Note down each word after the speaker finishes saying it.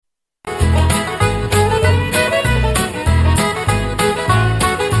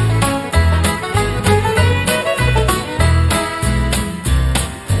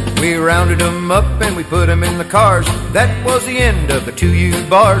rounded 'em up and we put 'em in the cars. That was the end of the 2U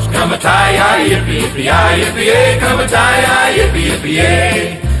bars. Come-a-tie-yi, yippee-yippee-yi, yippee-yay. Come-a-tie-yi,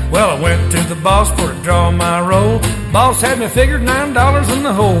 yippee-yippee-yay. Well, I went to the boss for to draw my roll. Boss had me figured $9 in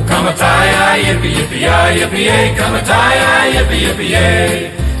the hole. Come-a-tie-yi, yippee-yippee-yi, yippee-yay. Come-a-tie-yi,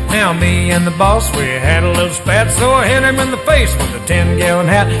 yippee-yippee-yay. Now me and the boss, we had a little spat, so I hit him in the face with a 10-gallon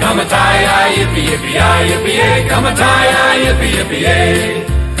hat. Come-a-tie-yi, yippee-yippee-yi, yippee-yay. Come-a-tie-yi, yippee-yippee-yay.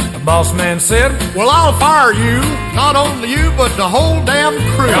 The boss man said, well, I'll fire you, not only you, but the whole damn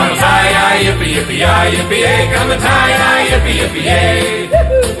crew. Come-a-tie-yi, yippee-yippee-yi, yippee-yay. Come-a-tie-yi, yippee-yippee-yay.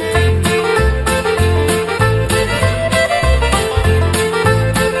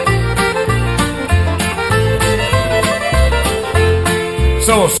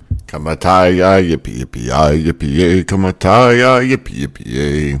 so Come-a-tie-yi, yippee-yippee-yi, yippee-yay. Come-a-tie-yi,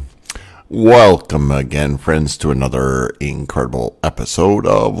 yippee-yippee-yay. Welcome again, friends, to another incredible episode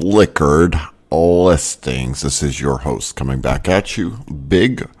of Liquored Listings. This is your host coming back at you,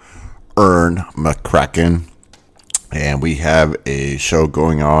 Big Ern McCracken. And we have a show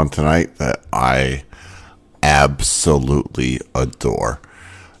going on tonight that I absolutely adore.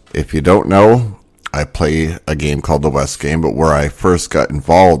 If you don't know, I play a game called the West Game, but where I first got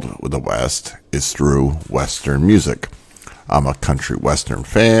involved with the West is through Western music. I'm a country Western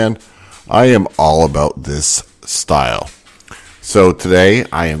fan. I am all about this style. So today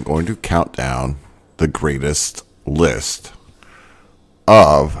I am going to count down the greatest list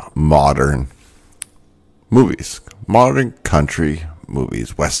of modern movies, modern country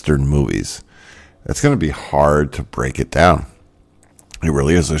movies, Western movies. It's going to be hard to break it down. It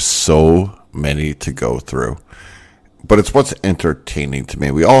really is. There's so many to go through, but it's what's entertaining to me.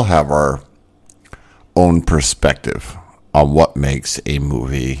 We all have our own perspective on what makes a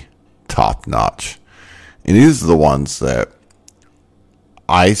movie top notch, and these are the ones that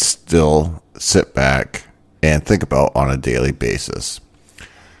I still sit back and think about on a daily basis.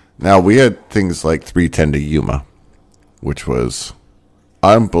 Now, we had things like 3:10 to Yuma, which was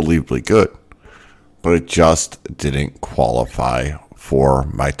unbelievably good, but it just didn't qualify for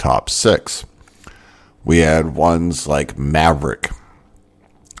my top 6. We had ones like Maverick.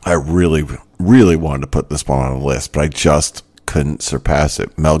 I really, really wanted to put this one on the list, but I just couldn't surpass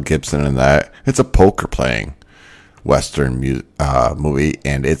it. Mel Gibson in that. It's a poker playing Western movie,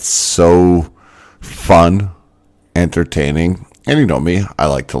 and it's so fun, entertaining, and you know me, I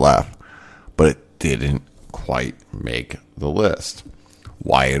like to laugh, but it didn't quite make the list.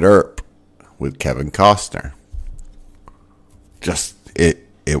 Wyatt Earp with Kevin Costner. Just,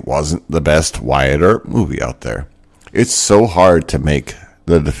 it wasn't the best Wyatt Earp movie out there. It's so hard to make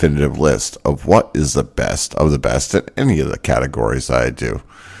the definitive list of what is the best of the best in any of the categories that I do.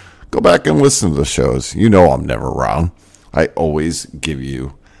 Go back and listen to the shows. You know I'm never wrong. I always give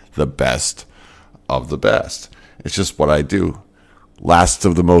you the best of the best. It's just what I do. Last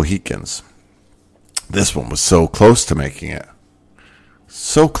of the Mohicans. This one was so close to making it.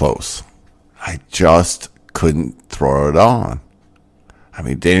 So close. I just couldn't throw it on. I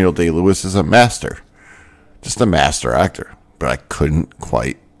mean, Daniel Day-Lewis is a master. Just a master actor. But I couldn't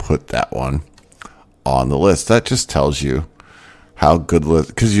quite put that one on the list. That just tells you how good list,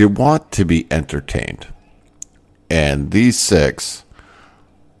 because you want to be entertained. And these 6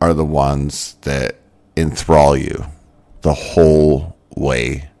 are the ones that enthrall you the whole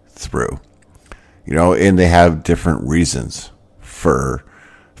way through. You know, and they have different reasons for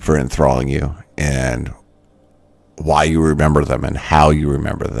enthralling you and why you remember them and how you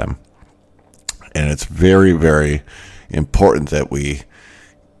remember them. And it's very, very important that we,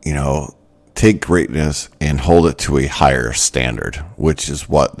 you know, take greatness and hold it to a higher standard, which is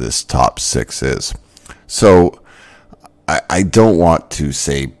what this top 6 is. So I don't want to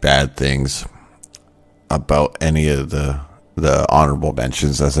say bad things about any of the honorable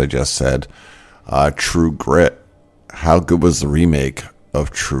mentions, as I just said. True Grit. How good was the remake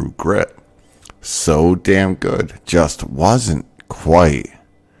of True Grit? So damn good. Just wasn't quite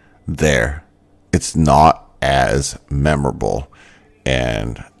there. It's not as memorable.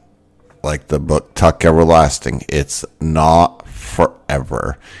 And like the book Tuck Everlasting, it's not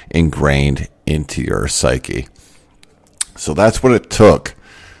forever ingrained into your psyche. So that's what it took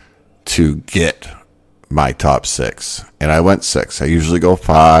to get my top 6. And I went 6. I usually go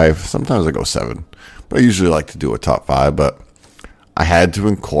 5. Sometimes I go 7. But I usually like to do a top 5. But I had to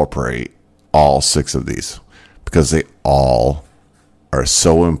incorporate all 6 of these because they all are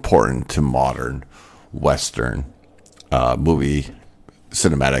so important to modern Western movie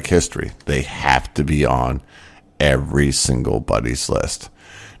cinematic history. They have to be on every single buddy's list.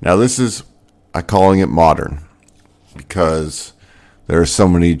 Now, this is, I'm calling it modern because There are so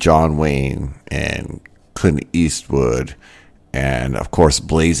many John Wayne and Clint Eastwood and, of course,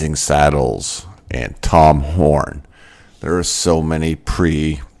 Blazing Saddles and Tom Horn. There are so many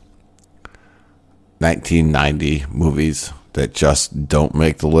pre-1990 movies that just don't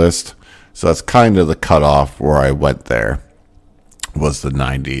make the list. So that's kind of the cutoff where I went there, was the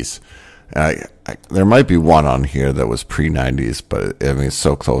 90s. There might be one on here that was pre-90s, but I mean, it's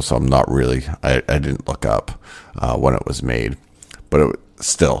so close, I'm not really, I didn't look up when it was made. But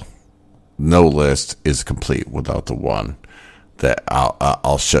still, no list is complete without the one that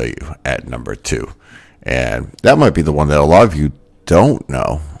I'll show you at number 2. And that might be the one that a lot of you don't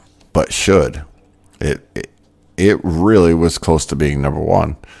know, but should. It really was close to being number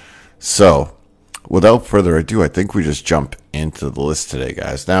 1. So, without further ado, I think we just jump into the list today,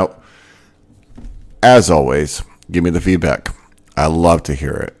 guys. Now, as always, give me the feedback. I love to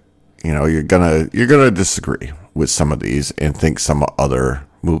hear it. You know, you're gonna disagree with some of these and think some other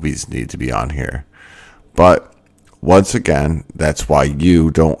movies need to be on here. But once again, that's why you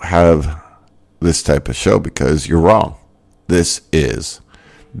don't have this type of show, because you're wrong. This is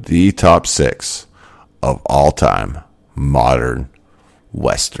the top 6 of all time modern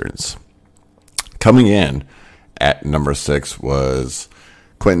westerns. Coming in at number 6 was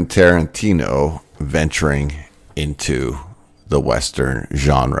Quentin Tarantino venturing into the western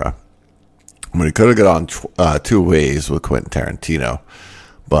genre. I mean, he could have gone 2 ways with Quentin Tarantino,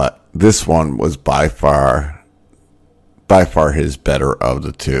 but this one was by far his better of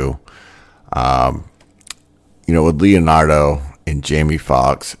the two. You know, with Leonardo and Jamie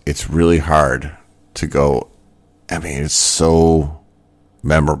Foxx, it's really hard to go. I mean, it's so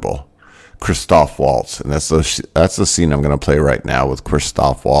memorable. Christoph Waltz, and that's the scene I'm going to play right now with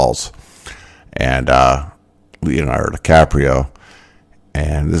Christoph Waltz and Leonardo DiCaprio,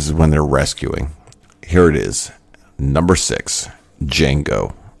 and this is when they're rescuing. Here it is, number 6,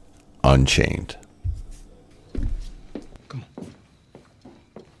 Django Unchained. Come on.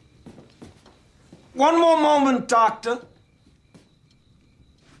 One more moment, Doctor.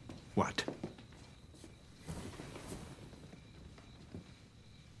 What?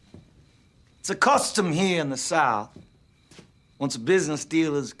 It's a custom here in the South. Once a business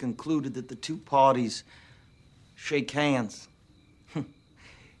deal is concluded that the two parties shake hands,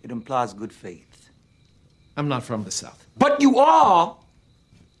 it implies good faith. I'm not from the South. But you are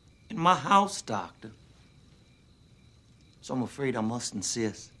in my house, Doctor. So I'm afraid I must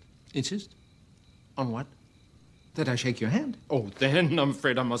insist. Insist? On what? That I shake your hand? Oh, then I'm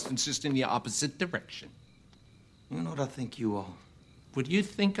afraid I must insist in the opposite direction. You know what I think you are? Would you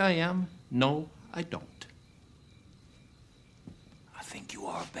think I am? No, I don't. I think you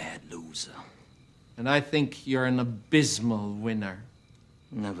are a bad loser. And I think you're an abysmal winner.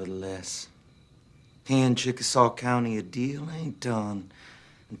 Nevertheless, here in Chickasaw County, a deal ain't done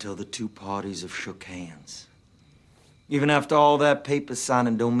until the two parties have shook hands. Even after all that paper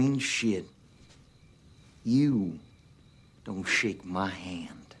signing don't mean shit. You don't shake my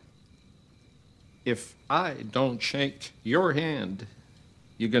hand. If I don't shake your hand,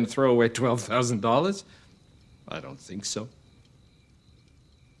 you gonna throw away $12,000? I don't think so.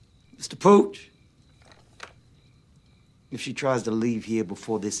 Mr. Pooch, if she tries to leave here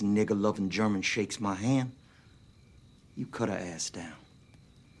before this nigger-loving German shakes my hand, you cut her ass down.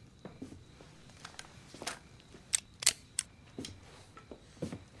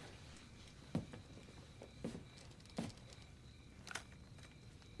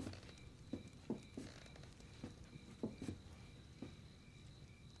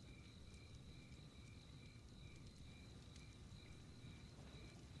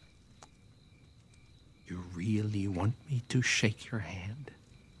 You really want me to shake your hand?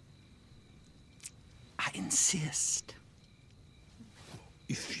 I insist.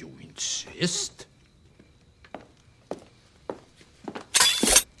 If you insist.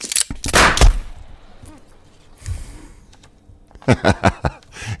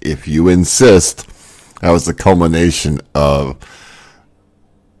 If you insist. That was the culmination of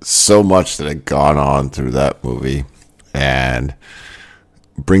so much that had gone on through that movie, and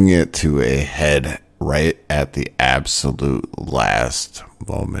bringing it to a head right at the absolute last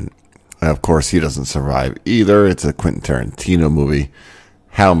moment. And of course, he doesn't survive either. It's a Quentin Tarantino movie.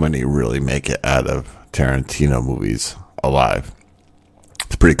 How many really make it out of Tarantino movies alive?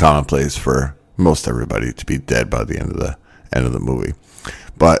 It's pretty commonplace for most everybody to be dead by the end of the movie.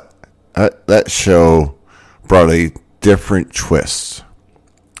 But that show brought a different twist.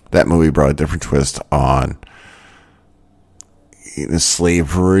 That movie brought a different twist on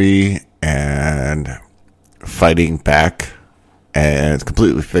slavery and fighting back, and it's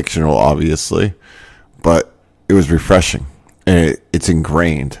completely fictional, obviously, but it was refreshing. and it's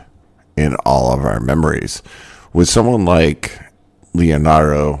ingrained in all of our memories. With someone like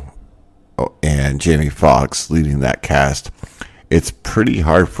Leonardo and Jamie Foxx leading that cast, it's pretty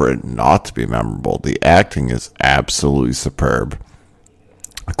hard for it not to be memorable. The acting is absolutely superb.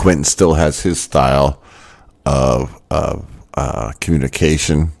 Quentin still has his style of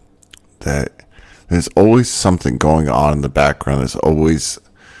communication. That there's always something going on in the background. There's always,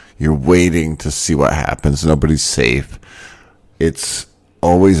 you're waiting to see what happens. Nobody's safe. It's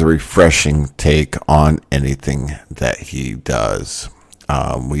always a refreshing take on anything that he does.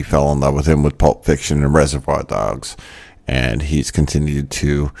 We fell in love with him with Pulp Fiction and Reservoir Dogs, and he's continued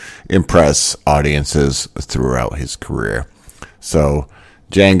to impress audiences throughout his career. So,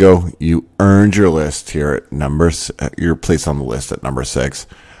 Django, you earned your list here at your place on the list at number 6.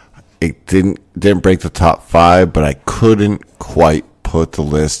 It didn't break the top 5, but I couldn't quite put the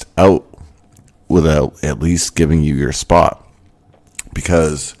list out without at least giving you your spot,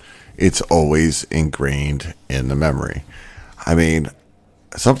 because it's always ingrained in the memory. I mean,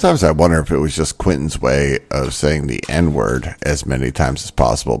 sometimes I wonder if it was just Quentin's way of saying the N-word as many times as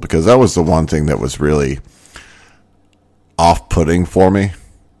possible, because that was the one thing that was really off-putting for me.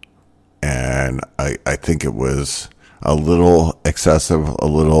 And I think it was a little excessive, a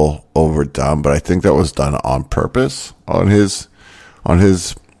little overdone, but I think that was done on purpose on his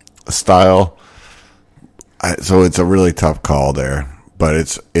style. So it's a really tough call there, but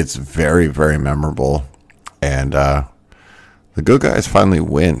it's very, very memorable. And the good guys finally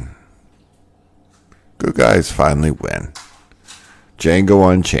win. Good guys finally win.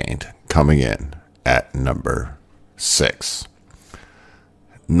 Django Unchained coming in at number 6.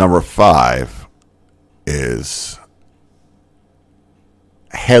 Number 5 is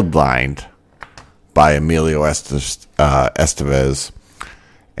headlined by Emilio Estevez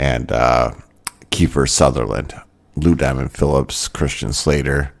and Kiefer Sutherland, Lou Diamond Phillips, Christian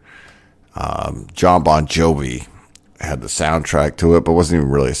Slater, John Bon Jovi had the soundtrack to it, but wasn't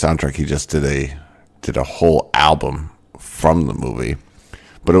even really a soundtrack. He just did a whole album from the movie,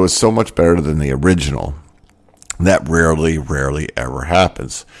 but it was so much better than the original. That rarely ever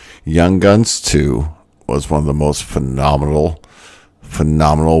happens. Young Guns 2 was one of the most phenomenal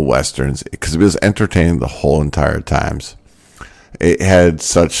westerns because it was entertaining the whole entire times. It had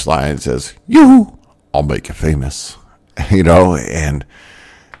such lines as "You, I'll make you famous," and he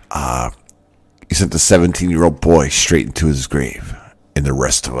sent the 17-year-old boy straight into his grave, and the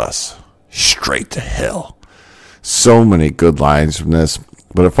rest of us straight to hell. So many good lines from this,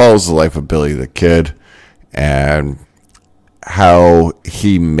 but it follows the life of Billy the Kid and how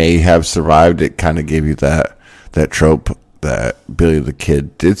he may have survived. It kind of gave you that trope that Billy the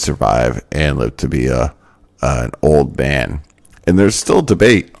Kid did survive and lived to be an old man. And there's still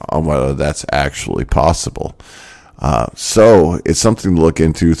debate on whether that's actually possible. So it's something to look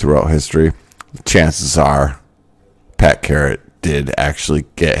into throughout history. Chances are Pat Garrett did actually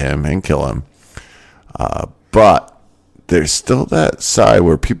get him and kill him. But there's still that side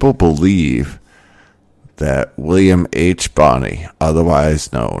where people believe that William H. Bonney,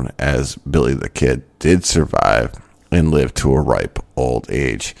 otherwise known as Billy the Kid, did survive and live to a ripe old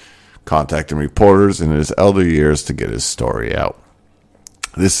age, contacting reporters in his elder years to get his story out.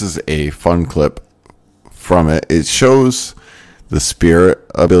 This is a fun clip from it. It shows the spirit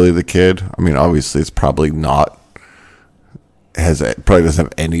of Billy the Kid. I mean, obviously, it's probably doesn't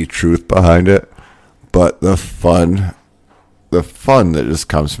have any truth behind it, but the fun that just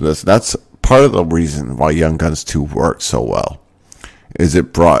comes from this. That's part of the reason why Young Guns 2 worked so well. Is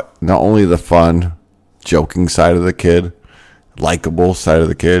it brought not only the fun, joking side of the kid, likable side of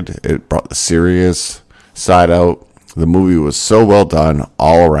the kid, it brought the serious side out. The movie was so well done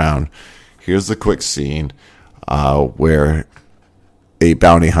all around. Here's the quick scene where a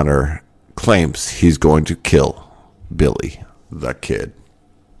bounty hunter claims he's going to kill Billy the Kid.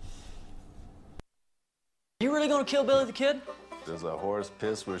 You really gonna kill Billy the Kid? Does a horse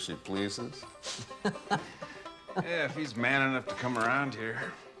piss where she pleases? Yeah, if he's man enough to come around here.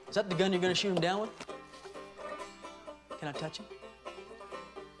 Is that the gun you're gonna shoot him down with? Can I touch him?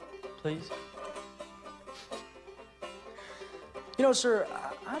 Please? You know, sir,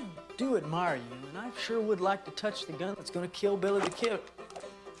 I do admire you, and I sure would like to touch the gun that's gonna kill Billy the Kid.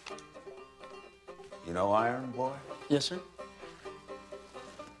 You know Iron Boy? Yes, sir.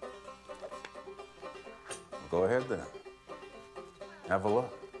 Go ahead then. Have a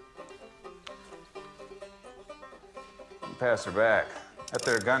look. You pass her back. That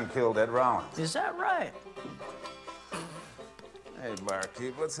there gun killed Ed Rollins. Is that right? Hey,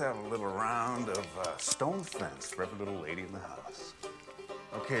 barkeep, let's have a little round of stone fence for every little lady in the house.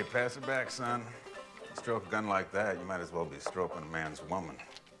 Okay, pass it back, son. Stroke a gun like that, you might as well be stroking a man's woman.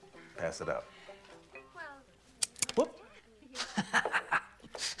 Pass it up. Whoop.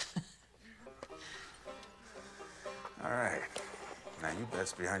 All right. Now you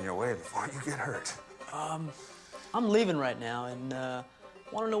best be on your way before you get hurt. I'm leaving right now and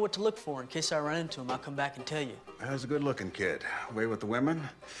want to know what to look for in case I run into him. I'll come back and tell you. He's a good-looking kid. Way with the women.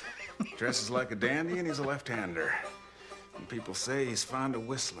 Dresses like a dandy, and he's a left-hander. And people say he's fond of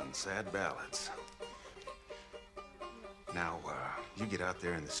whistling sad ballads. Now, you get out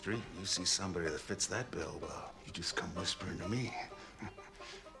there in the street and you see somebody that fits that bill, well, you just come whispering to me.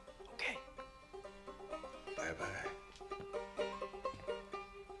 Okay. Bye-bye.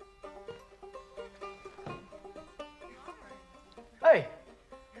 Hey,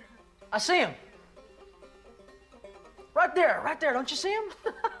 I see him. Right there, don't you see him?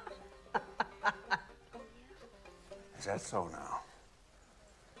 Is that so now?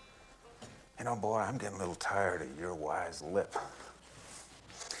 You know, boy, I'm getting a little tired of your wise lip.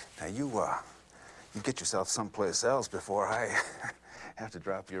 Now, you get yourself someplace else before I have to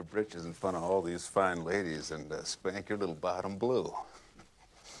drop your britches in front of all these fine ladies and spank your little bottom blue.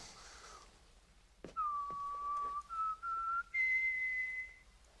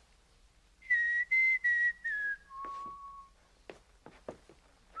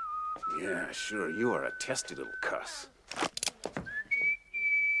 Yeah, sure, you are a testy little cuss.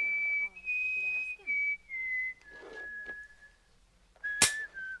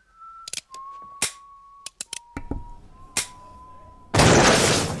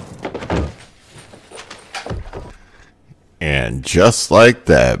 And just like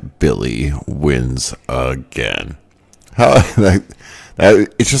that, Billy wins again. How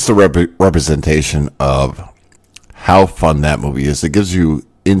it's just a representation of how fun that movie is. It gives you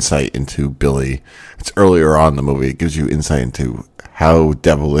insight into Billy. It's earlier on in the movie. It gives you insight into how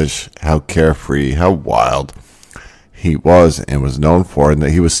devilish, how carefree, how wild he was and was known for, and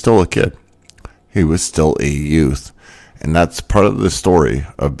that he was still a kid. He was still a youth. And that's part of the story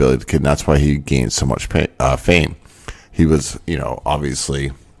of Billy the Kid. And that's why he gained so much fame. He was,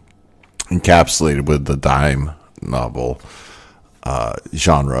 obviously encapsulated with the dime novel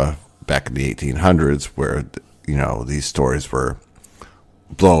genre back in the 1800s, where, these stories were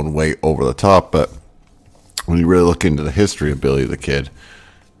blown way over the top. But when you really look into the history of Billy the Kid,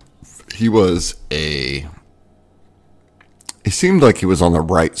 he seemed like he was on the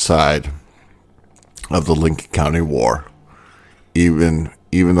right side of the Lincoln County War. Even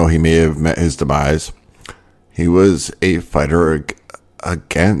though he may have met his demise, he was a fighter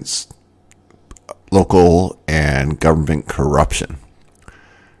against local and government corruption.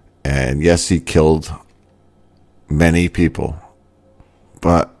 And yes, he killed many people,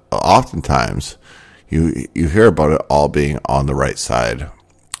 but oftentimes you hear about it all being on the right side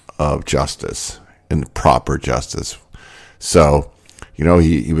of justice and proper justice. So,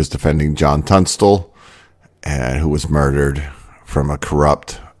 he was defending John Tunstall, who was murdered from a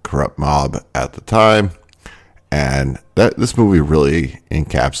corrupt mob at the time. And this movie really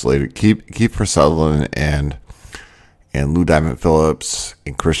encapsulated Kiefer Sutherland and Lou Diamond Phillips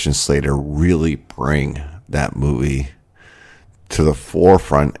and Christian Slater really bring that movie to the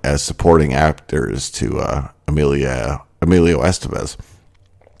forefront as supporting actors to Emilio Estevez.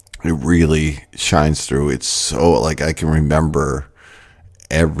 It really shines through. It's so, I can remember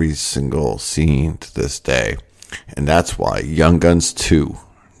every single scene to this day. And that's why Young Guns 2,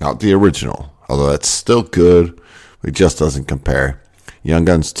 not the original, although that's still good, it just doesn't compare. Young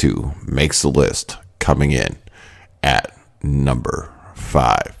Guns 2 makes the list, coming in at number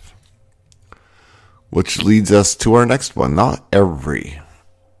 5. Which leads us to our next one. Not every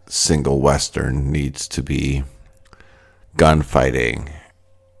single Western needs to be gunfighting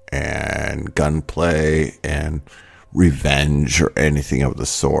and gunplay and revenge or anything of the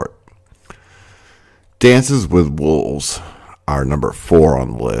sort. Dances with Wolves, our number 4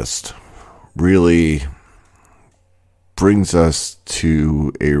 on the list, really brings us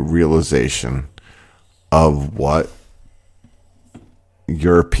to a realization of what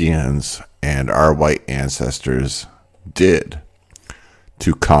Europeans and our white ancestors did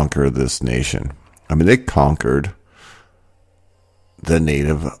to conquer this nation. I mean, they conquered the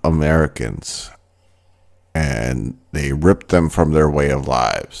Native Americans and they ripped them from their ways of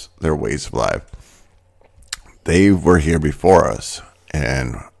life. They were here before us,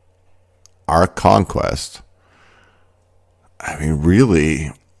 and our conquest,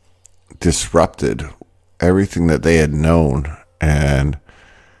 really disrupted everything that they had known and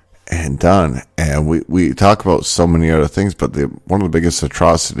done. And we talk about so many other things, but one of the biggest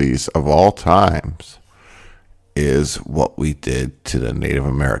atrocities of all times is what we did to the Native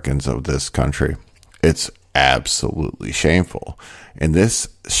Americans of this country. It's absolutely shameful. And this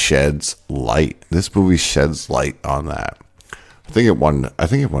sheds light. This movie sheds light on that. I think it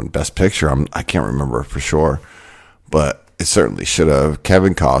won Best Picture. I can't remember for sure, but it certainly should have.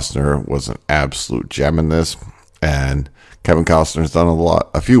 Kevin Costner was an absolute gem in this, and Kevin Costner's done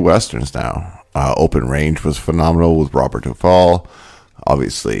a few westerns now. Open Range was phenomenal with Robert Duvall.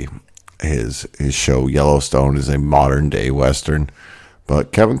 Obviously, his show Yellowstone is a modern day western,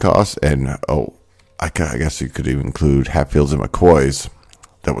 but Kevin Costner and I guess you could even include Hatfields and McCoys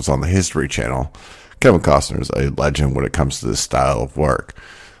that was on the History Channel. Kevin Costner is a legend when it comes to this style of work,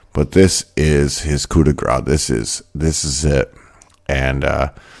 but this is his coup de grace. This is it. And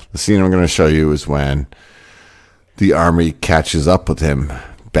the scene I'm going to show you is when the army catches up with him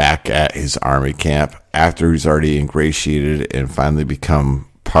back at his army camp after he's already ingratiated and finally become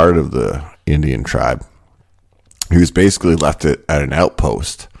part of the Indian tribe. He was basically left at an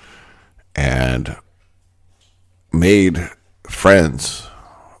outpost and made friends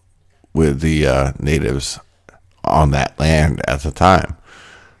with the natives on that land at the time.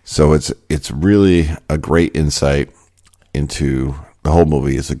 So it's really a great insight into the whole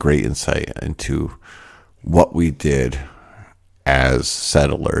movie. Is a great insight into what we did as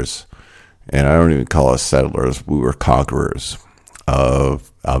settlers. And I don't even call us settlers. We were conquerors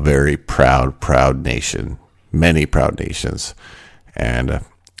of a very proud nation, many proud nations. And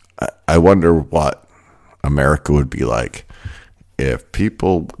I wonder what America would be like if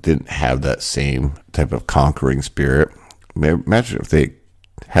people didn't have that same type of conquering spirit. Imagine if they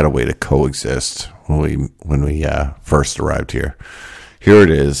had a way to coexist when we first arrived here. Here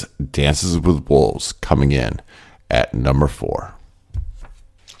it is, Dances with Wolves, coming in at number 4.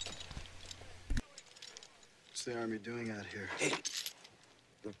 What's the Army doing out here? Hey,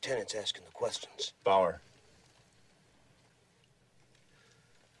 Lieutenant's asking the questions. Bauer.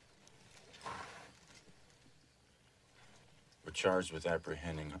 We're charged with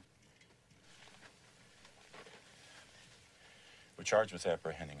apprehending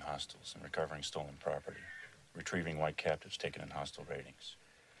hostiles and recovering stolen property, retrieving white captives taken in hostile raidings.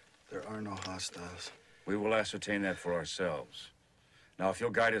 There are no hostiles. We will ascertain that for ourselves. Now, if you'll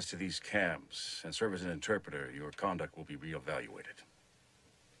guide us to these camps and serve as an interpreter, your conduct will be reevaluated.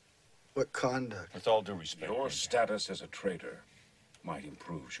 What conduct? With all due respect, your status as a traitor might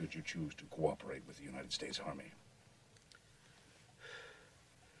improve should you choose to cooperate with the United States Army.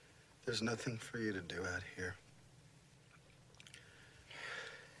 There's nothing for you to do out here.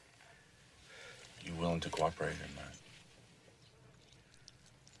 You willing to cooperate in that?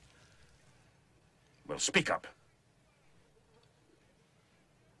 Well, speak up.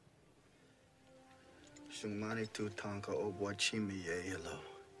 Shumani tutanka obwachimi yelo.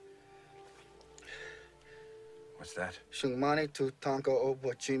 What's that? Shumani tutanka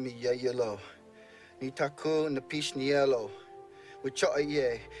obwachimi yelo. Nitaku napish nielo.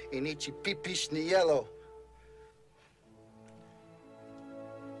 Wichoye inichi pipish nielo.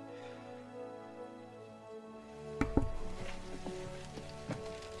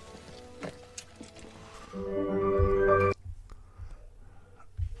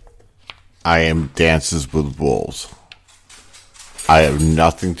 I am Dances with Wolves. I have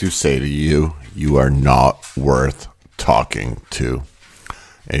nothing to say to you. You are not worth talking to.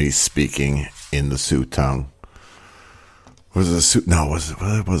 And he's speaking in the Sioux tongue. Was it Sioux? No,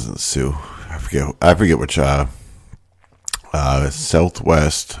 it wasn't Sioux. I forget which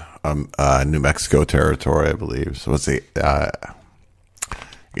Southwest New Mexico territory, I believe. So let's see.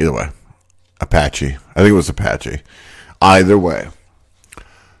 Either way, Apache. I think it was Apache. Either way,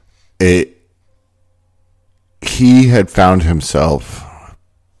 he had found himself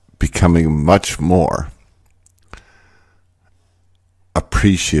becoming much more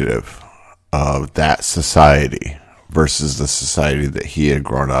appreciative of that society versus the society that he had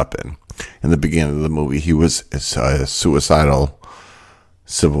grown up in. In the beginning of the movie, he was a suicidal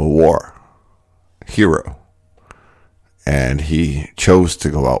Civil War hero, and he chose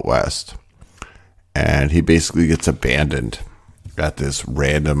to go out west, and he basically gets abandoned at this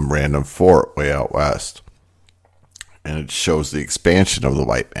random fort way out west, and it shows the expansion of the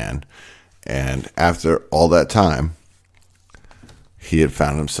white man. And after all that time, he had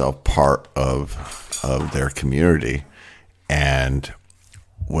found himself part of their community. And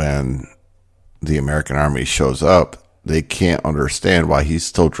when the American Army shows up, they can't understand why he's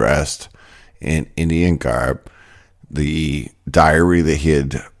still dressed in Indian garb. The diary that he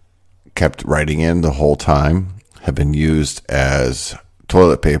had kept writing in the whole time had been used as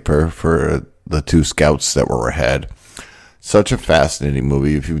toilet paper for the 2 scouts that were ahead. Such a fascinating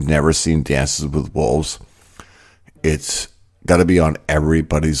movie. If you've never seen Dances with Wolves, it's got to be on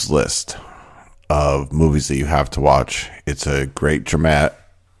everybody's list of movies that you have to watch. It's a great dramatic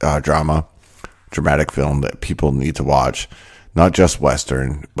film that people need to watch. Not just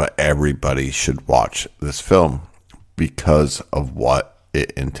Western, but everybody should watch this film because of what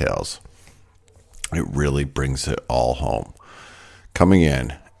it entails. It really brings it all home. Coming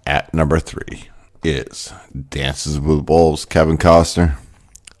in at number 3 is Dances with Wolves, Kevin Costner.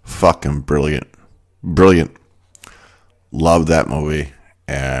 Fucking brilliant. Brilliant. Love that movie.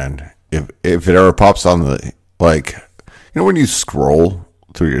 And if it ever pops on the, like, you know, when you scroll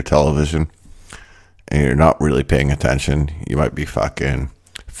through your television and you're not really paying attention, you might be fucking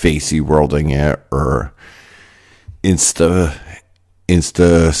facey worlding it or insta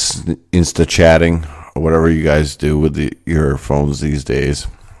chatting or whatever you guys do with your phones these days.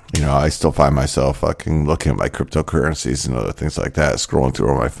 You know, I still find myself fucking looking at my cryptocurrencies and other things like that, scrolling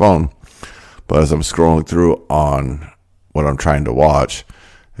through on my phone. But as I'm scrolling through on what I'm trying to watch,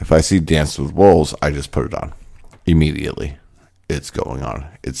 if I see Dance with Wolves, I just put it on immediately. It's going on.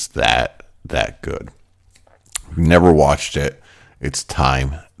 It's that good. If you've never watched it, it's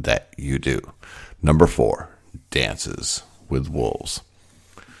time that you do. Number 4, Dances with Wolves.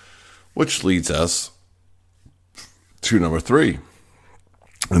 Which leads us to number 3.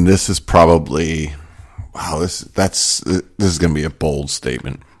 And this is probably, wow, this is going to be a bold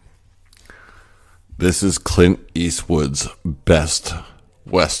statement. This is Clint Eastwood's best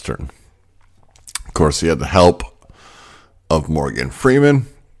Western. Of course, he had the help of Morgan Freeman,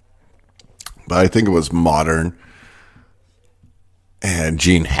 but I think it was modern and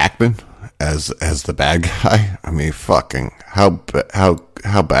Gene Hackman as the bad guy. I mean, fucking how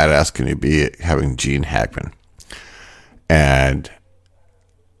badass can you be having Gene Hackman? And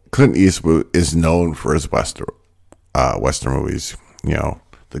Clint Eastwood is known for his Western movies. You know,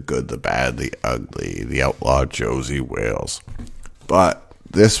 The Good, the Bad, the Ugly, The Outlaw Josie Wales. But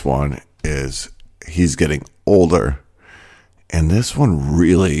this one he's getting older, and this one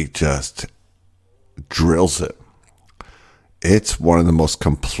really just drills it. It's one of the most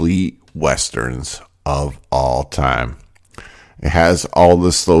complete Westerns of all time. It has all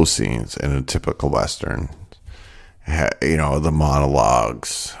the slow scenes in a typical Western. You know, the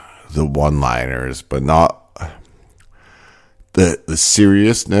monologues, the one-liners, but not the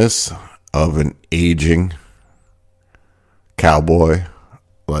seriousness of an aging cowboy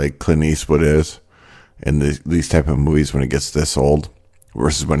like Clint Eastwood is in these type of movies when he gets this old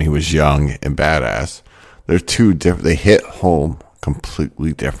versus when he was young and badass. They're two different. They hit home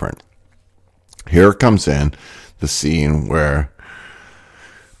completely different. Here comes in the scene where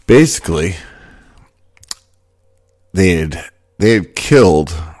basically they had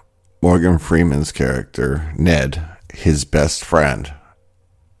killed Morgan Freeman's character, Ned, his best friend.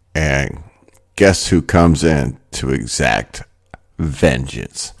 And guess who comes in to exact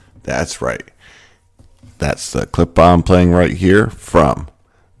vengeance? That's right. That's the clip I'm playing right here from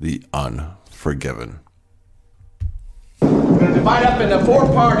The Unforgiven. We're going to divide up into 4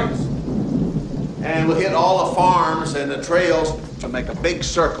 parties. And we'll hit all the farms and the trails to make a big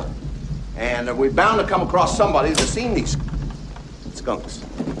circle. And we're bound to come across somebody that's seen these skunks.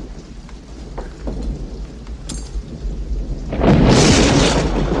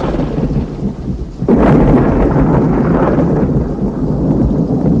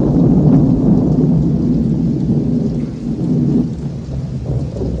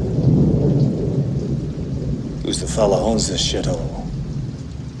 Who's the fella who owns this shithole?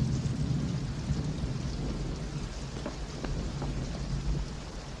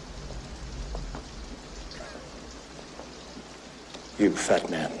 You, fat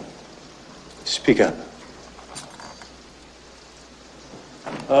man. Speak up.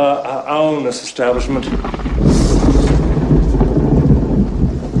 I own this establishment.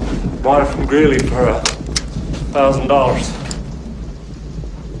 Bought it from Greeley for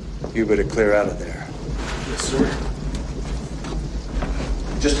 $1,000. You better clear out of there. Yes, sir.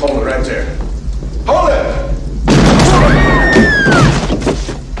 Just hold it right there. Hold it!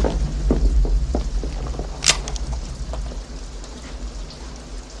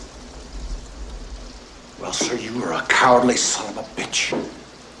 Well, sir, you are a cowardly son of a bitch.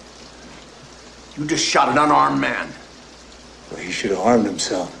 You just shot an unarmed man. Well, he should have armed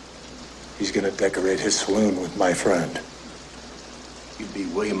himself. He's gonna decorate his saloon with my friend. You'd be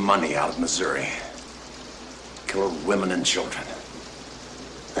William Money out of Missouri. Killed women and children.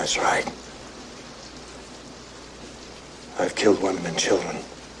 That's right. I've killed women and children.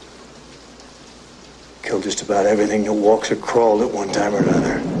 Killed just about everything that walks or crawled at one time or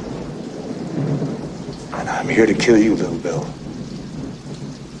another. And I'm here to kill you, Little Bill.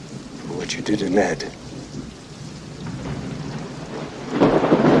 For what you did to Ned.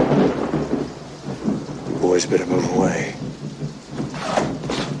 boys better move away.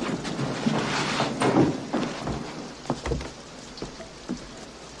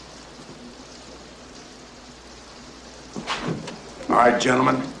 All right,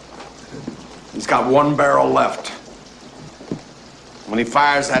 gentlemen. He's got one barrel left. When he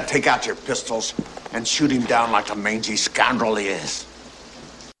fires that, take out your pistols and shoot him down like the mangy scoundrel he is.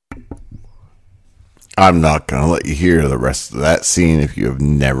 I'm not going to let you hear the rest of that scene if you have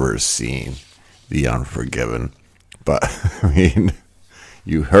never seen The Unforgiven. But, I mean,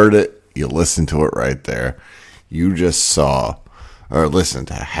 you heard it, you listened to it right there. You just saw, or listened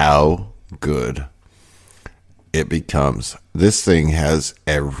to how good it becomes. This thing has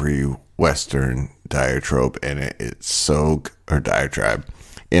every Western diatribe in it. It's so, or diatribe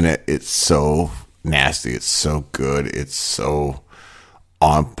in it. It's so nasty. It's so good. It's so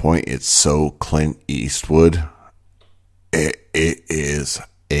on point. It's so Clint Eastwood. It is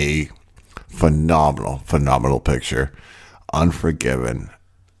a phenomenal picture. Unforgiven.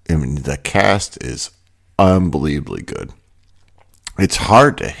 I mean, the cast is unbelievably good. It's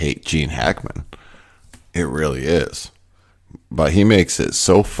hard to hate Gene Hackman. It really is. But he makes it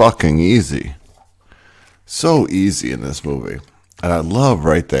so fucking easy. So easy in this movie. And I love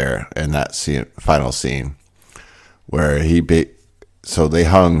right there in that scene, final scene where so they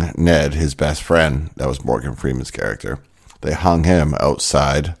hung Ned, his best friend, that was Morgan Freeman's character. They hung him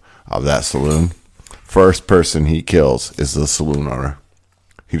outside of that saloon. First person he kills is the saloon owner.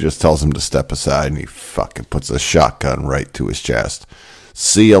 He just tells him to step aside and he fucking puts a shotgun right to his chest.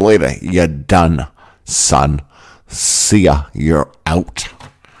 See you later. You're done, son. See ya. You're out.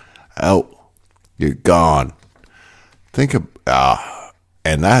 Out. You're gone. Think of,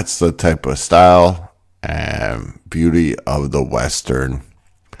 and that's the type of style and beauty of the Western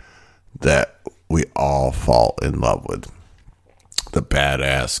that we all fall in love with. The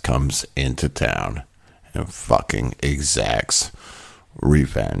badass comes into town and fucking exacts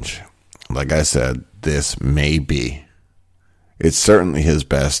revenge. Like I said, this may be, it's certainly his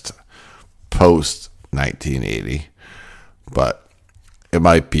best post 1980, but it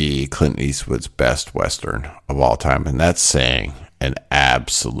might be Clint Eastwood's best Western of all time, and that's saying an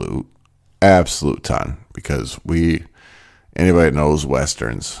absolute ton, because anybody that knows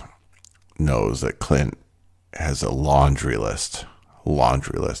Westerns knows that Clint has a laundry list,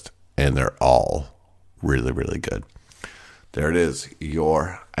 and they're all really, really good. There it is,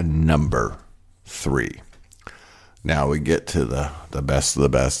 your number 3. Now we get to the best of the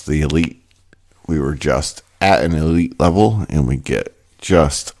best, the elite. We were just at an elite level, and we get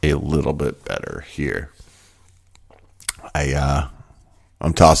just a little bit better here.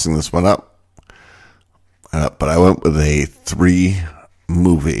 I'm tossing this one up, but I went with a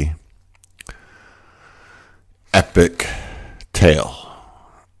 3-movie epic tale,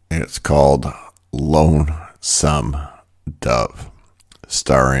 and it's called Lonesome Dove,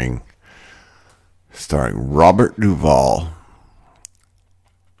 starring Robert Duvall,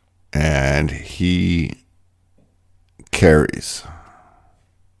 and he carries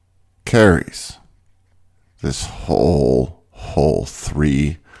this whole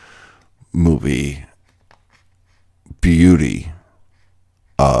 3-movie beauty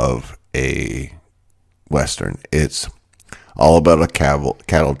of a Western. It's all about a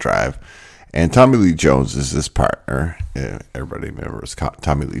cattle drive, and Tommy Lee Jones is his partner. Everybody remembers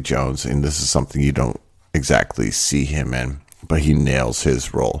Tommy Lee Jones, and this is something you don't exactly see him in, but he nails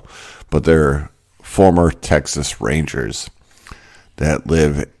his role. But they're former Texas Rangers that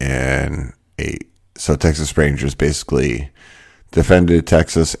live in so Texas Rangers basically defended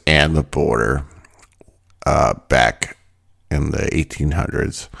Texas and the border back in the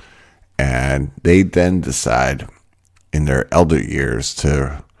 1800s. And they then decide in their elder years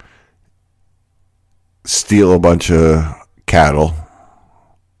to steal a bunch of cattle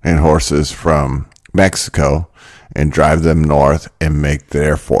and horses from Mexico and drive them north and make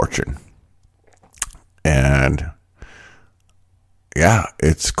their fortune. And yeah,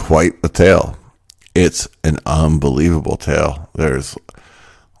 it's quite the tale. It's an unbelievable tale. There's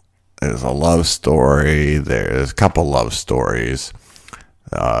a love story. There's a couple love stories.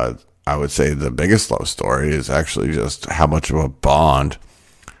 I would say the biggest love story is actually just how much of a bond,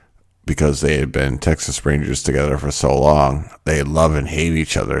 because they had been Texas Rangers together for so long. They love and hate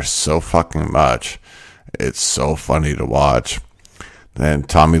each other so fucking much. It's so funny to watch. Then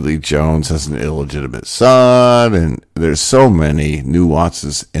Tommy Lee Jones has an illegitimate son, and there's so many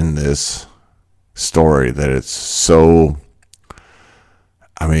nuances in this story that it's so,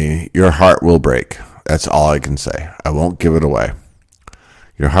 I mean, your heart will break. That's all I can say. I won't give it away.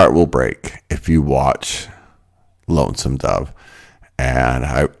 Your heart will break if you watch Lonesome Dove. And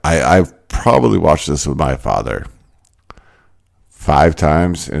I probably watched this with my father 5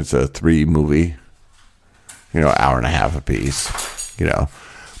 times. It's a 3 movie, hour and a half a piece,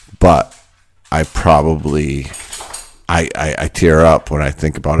 But I probably, I tear up when I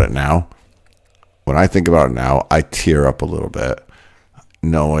think about it now. When I think about it now, I tear up a little bit,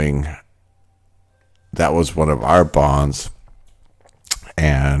 knowing that was one of our bonds,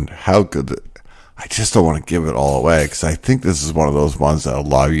 and how good. I just don't want to give it all away, because I think this is one of those ones that a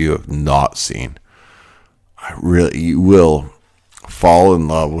lot of you have not seen. You will fall in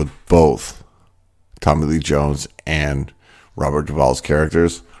love with both Tommy Lee Jones and Robert Duvall's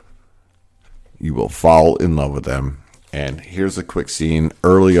characters. You will fall in love with them. And here's a quick scene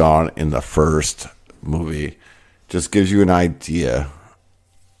early on in the first movie. Just gives you an idea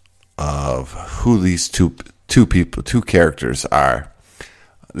of who these two characters are.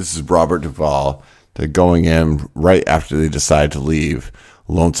 This is Robert Duvall. They're going in right after they decide to leave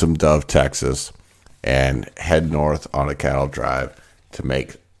Lonesome Dove, Texas, and head north on a cattle drive to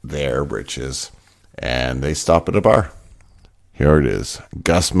make their riches. And they stop at a bar. Here it is.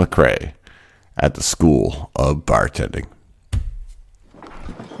 Gus McCrae at the School of Bartending.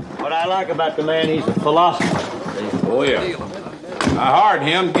 What I like about the man, he's a philosopher. Oh, yeah. I hired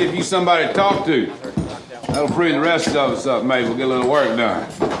him to give you somebody to talk to. That'll free the rest of us up, maybe. We'll get a little work done.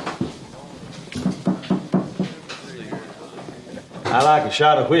 I like a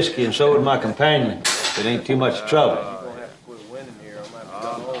shot of whiskey, and so would my companion. It ain't too much trouble.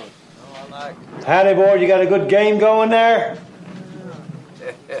 Howdy, boy, you got a good game going there?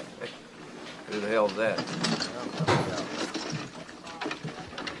 Who the hell's that?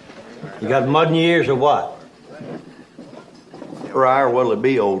 You got mud in your ears or what? Rye, or what'll it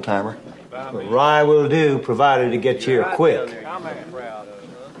be, old timer? Rye will do, provided it gets here quick.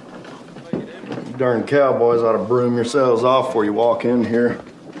 You darn cowboys ought to broom yourselves off before you walk in here.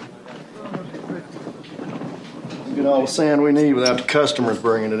 Get all the sand we need without the customers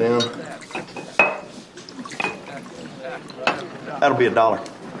bringing it in. That'll be $1.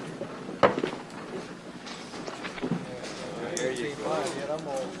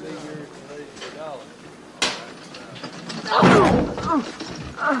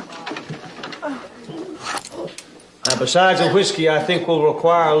 Now, besides the whiskey, I think we'll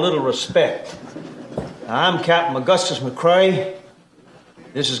require a little respect. Now, I'm Captain Augustus McCrae.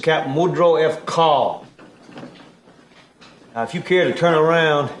 This is Captain Woodrow F. Call. Now, if you care to turn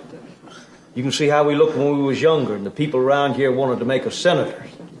around, you can see how we looked when we was younger, and the people around here wanted to make us senators.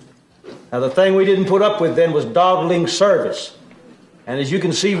 Now, the thing we didn't put up with then was dawdling service. And as you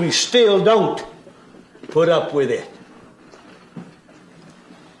can see, we still don't put up with it.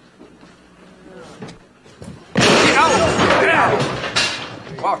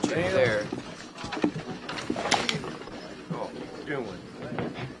 Watch it there.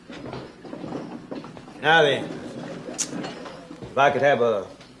 Now then, if I could have a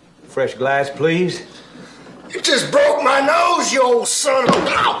fresh glass, please. You just broke my nose, you old son of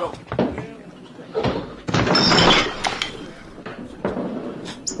a...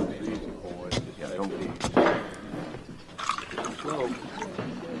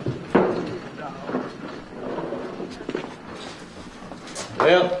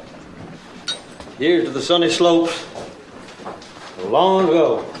 Well, here's to the sunny slopes. Long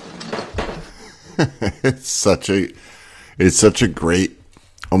ago. It's such a great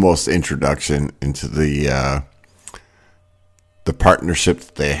almost introduction into the partnership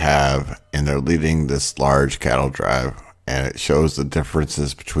that they have, and they're leading this large cattle drive, and it shows the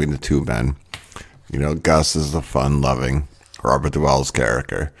differences between the two men. Gus is the fun-loving Robert Duvall's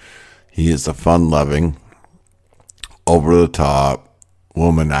character. He is the fun-loving, over-the-top,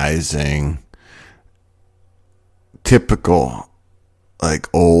 womanizing, typical, like,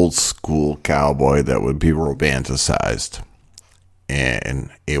 old school cowboy that would be romanticized in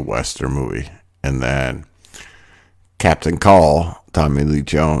a Western movie. And then Captain Call, Tommy Lee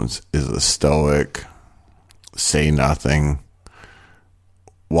Jones, is a stoic, say nothing.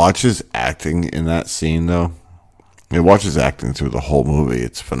 Watch his acting in that scene, though. Watch his acting through the whole movie.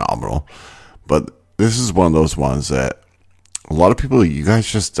 It's phenomenal. But this is one of those ones that a lot of people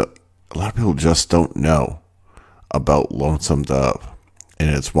just don't know about Lonesome Dove. And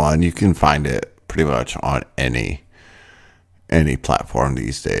it's one, you can find it pretty much on any platform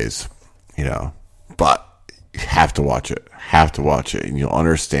these days, but you have to watch it, and you'll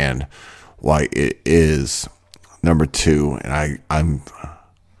understand why it is number 2. And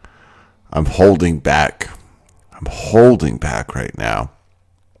I'm holding back right now,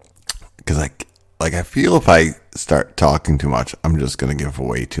 because I feel if I start talking too much, I'm just going to give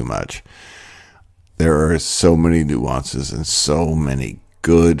away too much. There are so many nuances and so many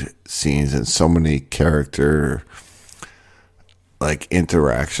good scenes and so many character like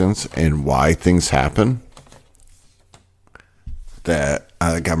interactions and why things happen that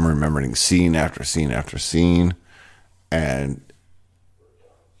I'm remembering scene after scene after scene, and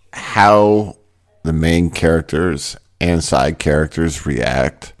how the main characters and side characters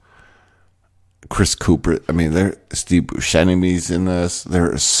react. Chris Cooper, I mean, Steve Buscemi's in this.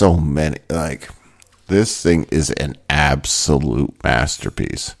 There are so many. Like, this thing is an absolute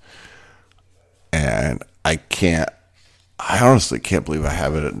masterpiece, and I honestly can't believe I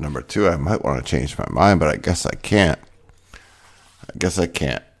have it at number 2. I might want to change my mind, but I guess I can't.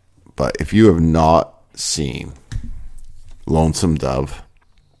 But if you have not seen Lonesome Dove,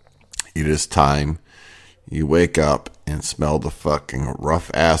 it is time you wake up and smell the fucking rough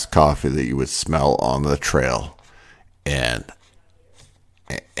ass coffee that you would smell on the trail, and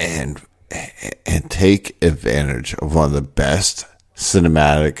take advantage of one of the best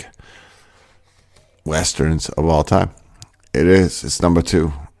cinematic westerns of all time. It is. It's number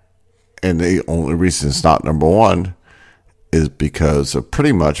 2. And the only reason it's not number 1 is because of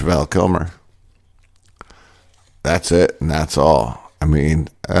pretty much Val Kilmer. That's it, and that's all. I mean,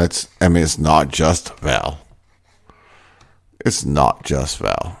 it's not just Val. It's not just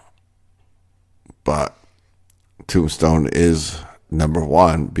Val. But Tombstone is number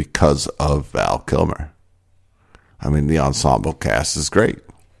 1 because of Val Kilmer. I mean, the ensemble cast is great.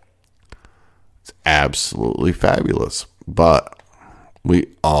 It's absolutely fabulous. But we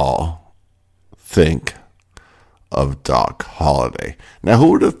all think of Doc Holliday. Now, who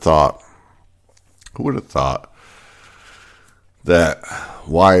would have thought that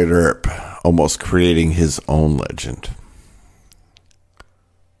Wyatt Earp, almost creating his own legend,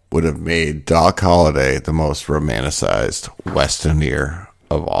 would have made Doc Holliday the most romanticized Westerneer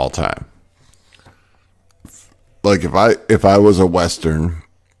of all time? Like, if I was a Western,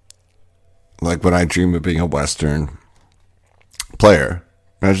 like when I dream of being a Western player,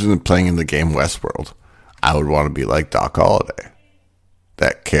 imagine playing in the game Westworld. I would want to be like Doc Holliday.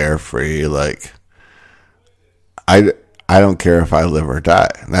 That carefree, like, I don't care if I live or die.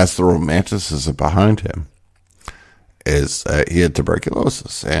 And that's the romanticism behind him, is that he had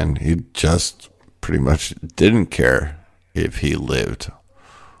tuberculosis and he just pretty much didn't care if he lived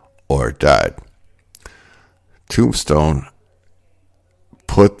or died. Tombstone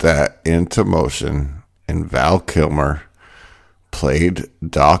put that into motion, and Val Kilmer played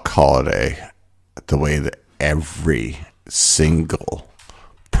Doc Holliday the way that every single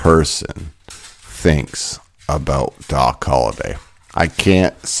person thinks about Doc Holliday. I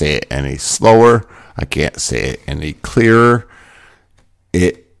can't say it any slower. I can't say it any clearer.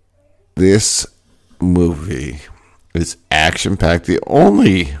 This movie is action-packed. The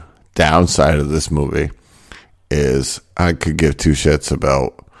only downside of this movie is I could give two shits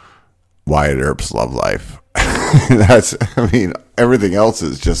about Wyatt Earp's love life. Everything else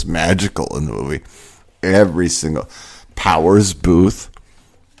is just magical in the movie. Every single Powers Booth.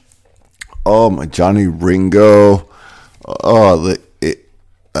 Oh my, Johnny Ringo.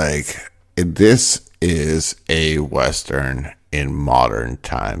 This is a Western in modern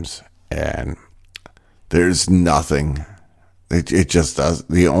times, and there's nothing. It just does.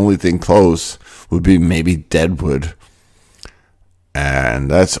 The only thing close would be maybe Deadwood,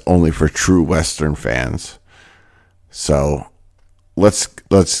 and that's only for true Western fans. So let's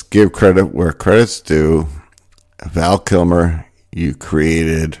give credit where credit's due. Val Kilmer, you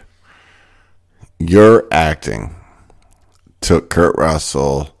created your acting. Took Kurt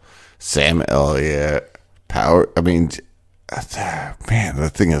Russell, Sam Elliott, Power. I mean, man,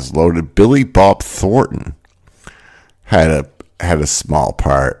 that thing is loaded. Billy Bob Thornton had a small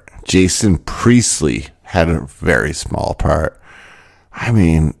part. Jason Priestley had a very small part. I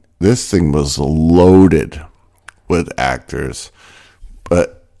mean, this thing was loaded with actors.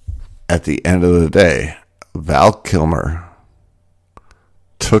 But at the end of the day, Val Kilmer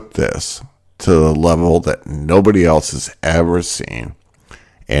took this to the level that nobody else has ever seen,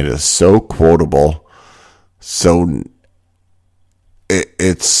 and is so quotable. So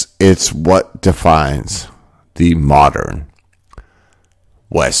it's what defines the modern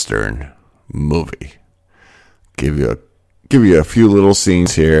Western movie. Give you a few little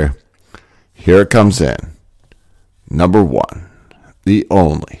scenes here. Here it comes in. Number 1, the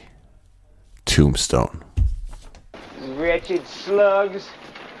only Tombstone. Wretched slugs.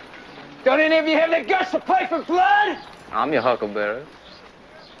 Don't any of you have the guts to play for blood? I'm your huckleberry.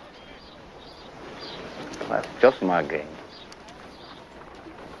 That's just my game.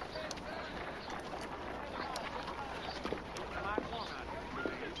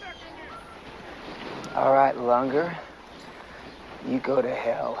 All right, Lunger. You go to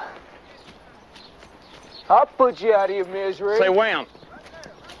hell. I'll put you out of your misery. Say when.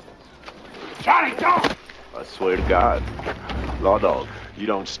 Johnny, don't! I swear to God, Law Dog, you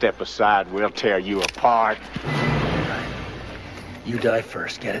don't step aside, we'll tear you apart. You die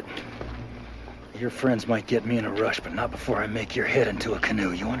first, get it? Your friends might get me in a rush, but not before I make your head into a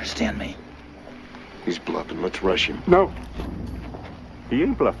canoe. You understand me? He's bluffing. Let's rush him. No. He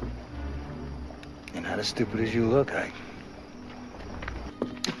ain't bluffing. You're not as stupid as you look, Ike.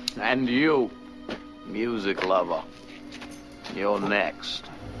 And you, music lover, you're next.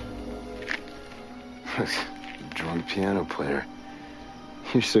 Drunk piano player.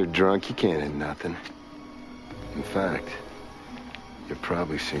 You're so drunk you can't hit nothing. In fact, you're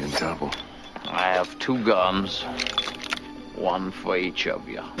probably seeing double. I have 2 guns, one for each of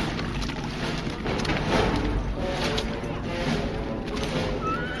you.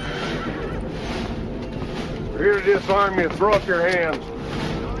 We're here to disarm you. Throw up your hands.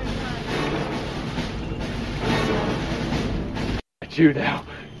 It's you now,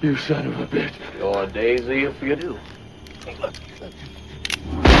 you son of a bitch. You're Daisy if you do.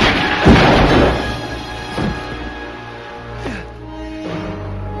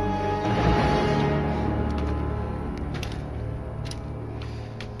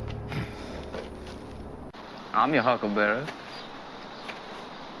 I'm your huckleberry.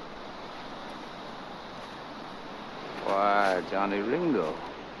 Why, Johnny Ringo.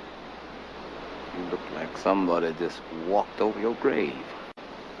 You look like somebody just walked over your grave.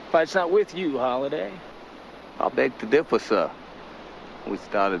 Fight's not with you, Holiday. I beg to differ, sir. We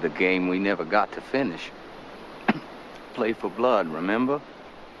started a game we never got to finish. Play for blood, remember?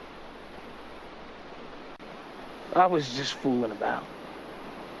 I was just fooling about.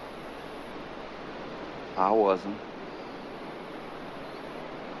 I wasn't.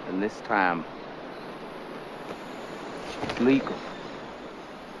 And this time, it's legal.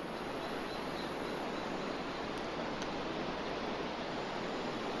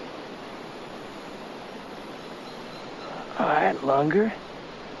 All right, Lunger.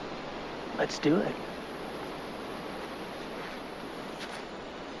 Let's do it.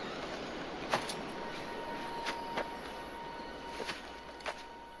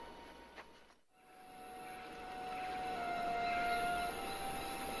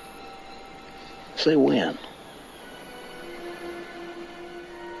 Say when.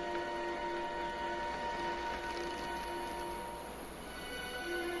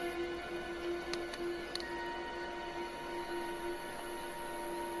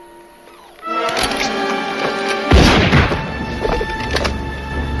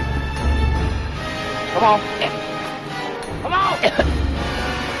 Come on. Come on!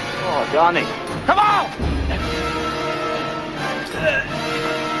 Oh, Johnny. Come on!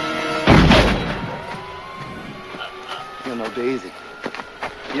 You know Daisy.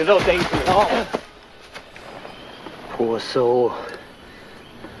 You know Daisy at all. Poor soul.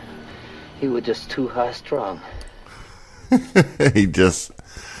 He was just too high-strung. He just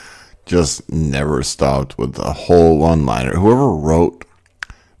never stopped with the whole one-liner. Whoever wrote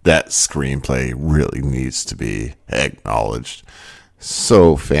that screenplay really needs to be acknowledged.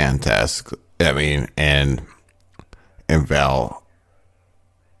 So fantastic. I mean, and Val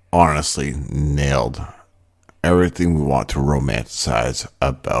honestly nailed everything we want to romanticize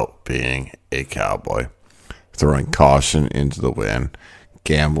about being a cowboy. Throwing caution into the wind,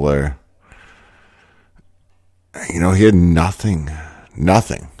 gambler. You know, he had nothing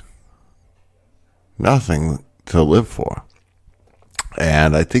to live for.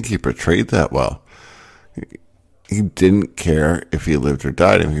 And I think he portrayed that well. He didn't care if he lived or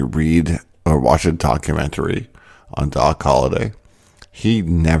died. If you read or watch a documentary on Doc Holliday, he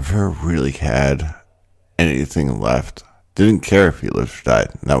never really had anything left. Didn't care if he lived or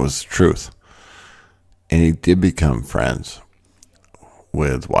died. And that was the truth. And he did become friends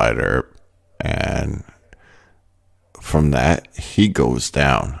with Wyatt Earp. And from that, he goes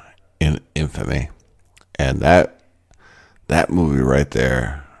down in infamy. And that movie right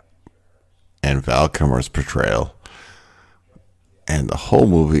there, and Val Kilmer's portrayal, and the whole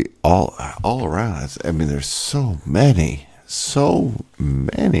movie all around. I mean, there's so many.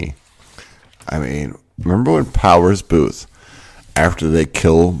 I mean, remember when Powers Booth, after they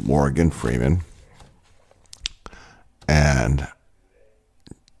kill Morgan Freeman, and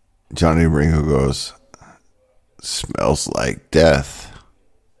Johnny Ringo goes, "Smells like death,"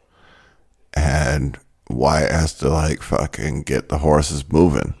 and Wyatt has to like fucking get the horses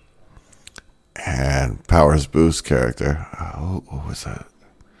moving. And Powers Booth's character, who was that?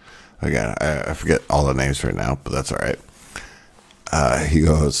 Again, I forget all the names right now, but that's all right. He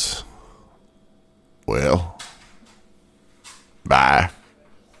goes, "Well, bye."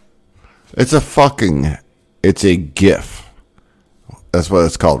 It's a GIF. That's what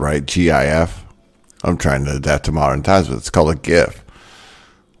it's called, right? GIF. I'm trying to adapt to modern times, but it's called a GIF.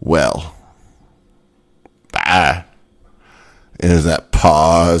 Well, there's that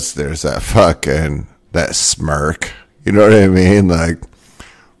pause. There's that that smirk. You know what I mean? Like,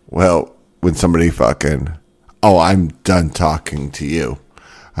 well, when somebody I'm done talking to you.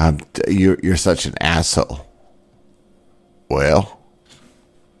 You're such an asshole. Well,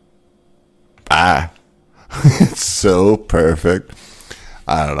 bye. It's so perfect.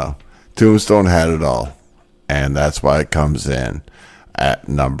 I don't know. Tombstone had it all. And that's why it comes in at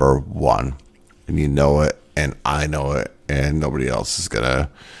number 1. And you know it, and I know it, and nobody else is going to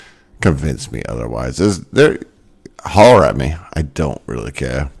convince me otherwise. Holler at me. I don't really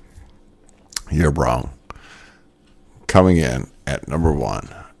care. You're wrong. Coming in at number 1,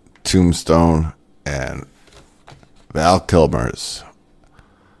 Tombstone and Val Kilmer's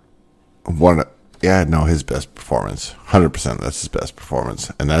his best performance. 100% that's his best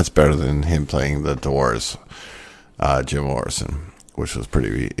performance. And that's better than him playing the Doors, Jim Morrison, which was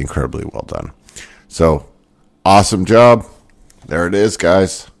pretty incredibly well done. So, awesome job. There it is,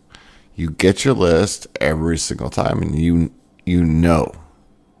 guys. You get your list every single time, and you know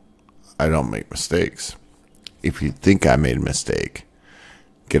I don't make mistakes. If you think I made a mistake,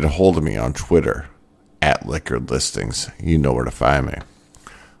 get a hold of me on Twitter at Liquored Listings. You know where to find me.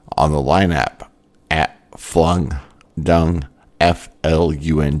 On the Line app at Flung Dung,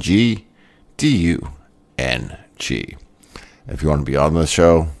 FLUNGDUNG. If you want to be on the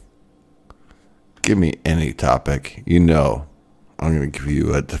show, give me any topic. You know I'm going to give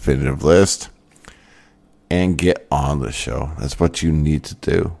you a definitive list and get on the show. That's what you need to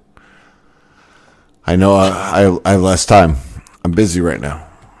do. I know I have less time. I'm busy right now.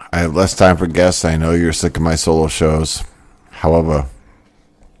 I have less time for guests. I know you're sick of my solo shows. However,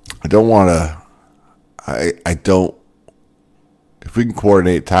 I don't want to... I don't... If we can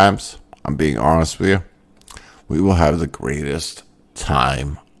coordinate times, I'm being honest with you, we will have the greatest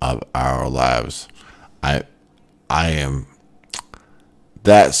time of our lives. I am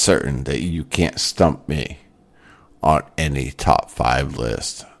that certain that you can't stump me on any top 5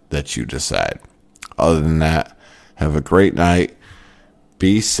 list that you decide. Other than that, have a great night.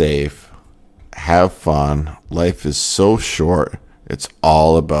 Be safe. Have fun. Life is so short. It's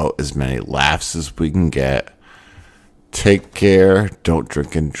all about as many laughs as we can get. Take care. Don't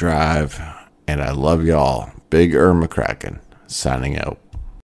drink and drive. And I love y'all. Big McCracken signing out.